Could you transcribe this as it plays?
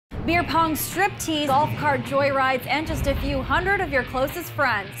beer pong striptease, golf cart joyrides, and just a few hundred of your closest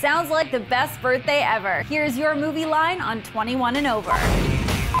friends. Sounds like the best birthday ever. Here's your movie line on 21 and over.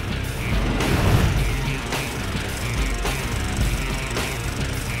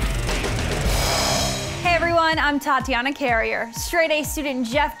 Hey everyone, I'm Tatiana Carrier. Straight-A student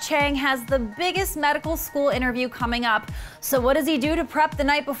Jeff Chang has the biggest medical school interview coming up. So what does he do to prep the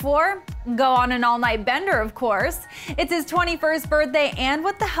night before? Go on an all-night bender, of course. It's his 21st birthday, and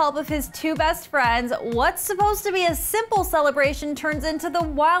with the help of his two best friends, what's supposed to be a simple celebration turns into the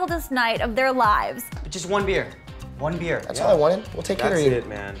wildest night of their lives. Just one beer. One beer. That's all I wanted. We'll take care of you. That's it,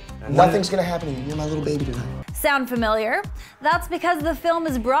 man. Nothing's gonna happen to you. You're my little baby tonight. Sound familiar? That's because the film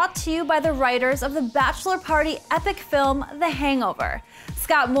is brought to you by the writers of the bachelor party epic film, The Hangover.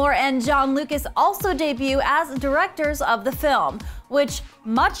 Scott Moore and John Lucas also debut as directors of the film, which,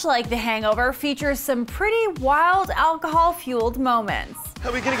 much like The Hangover, features some pretty wild alcohol-fueled moments. How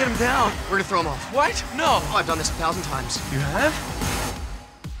are we gonna get him down? We're gonna throw him off. What? No. Oh, I've done this 1,000 times. You have?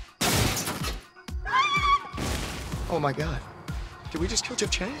 Oh my God. Did we just kill Jeff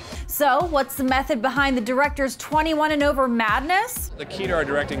Chang? So, what's the method behind the director's 21 and over madness? The key to our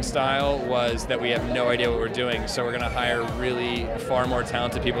directing style was that we have no idea what we're doing, so we're going to hire really far more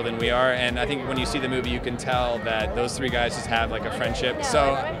talented people than we are, and I think when you see the movie you can tell that those three guys just have like a friendship.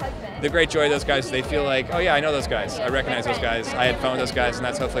 So the great joy of those guys, they feel like, oh yeah, I know those guys, I recognize those guys, I had fun with those guys, and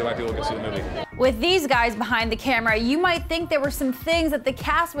that's hopefully why people go see the movie. With these guys behind the camera, you might think there were some things that the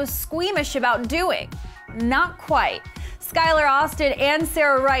cast was squeamish about doing. Not quite. Skylar Astin and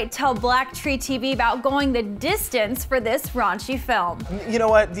Sarah Wright tell Black Tree TV about going the distance for this raunchy film. You know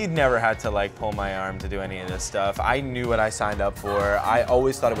what? You'd never had to like pull my arm to do any of this stuff. I knew what I signed up for. I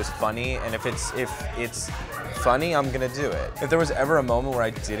always thought it was funny, and if it's funny, I'm gonna do it. If there was ever a moment where I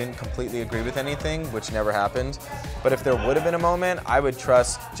didn't completely agree with anything, which never happened, but if there would have been a moment, I would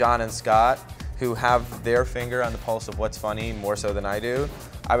trust John and Scott, who have their finger on the pulse of what's funny more so than I do.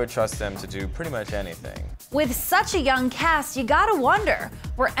 I would trust them to do pretty much anything. With such a young cast, you gotta wonder,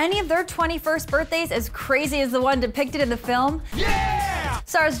 were any of their 21st birthdays as crazy as the one depicted in the film? Yeah!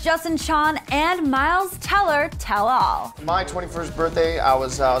 Stars Justin Chon and Miles Teller tell all. My 21st birthday, I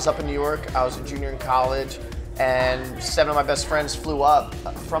was up in New York. I was a junior in college, and 7 of my best friends flew up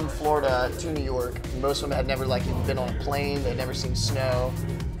from Florida to New York. Most of them had never even been on a plane. They'd never seen snow,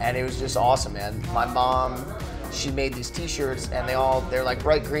 and it was just awesome, man. My mom, she made these t-shirts, and they're like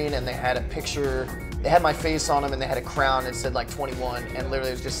bright green, and they had a picture. They had my face on them, and they had a crown that said like 21, and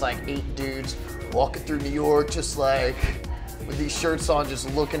literally it was just like 8 dudes walking through New York, just like with these shirts on,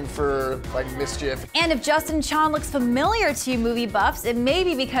 just looking for like mischief. And if Justin Chon looks familiar to you movie buffs, it may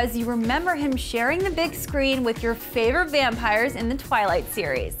be because you remember him sharing the big screen with your favorite vampires in the Twilight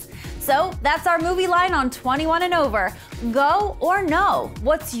series. So that's our movie line on 21 and over. Go or no?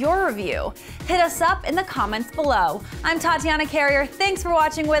 What's your review? Hit us up in the comments below. I'm Tatiana Carrier. Thanks for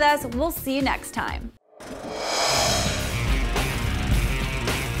watching with us. We'll see you next time.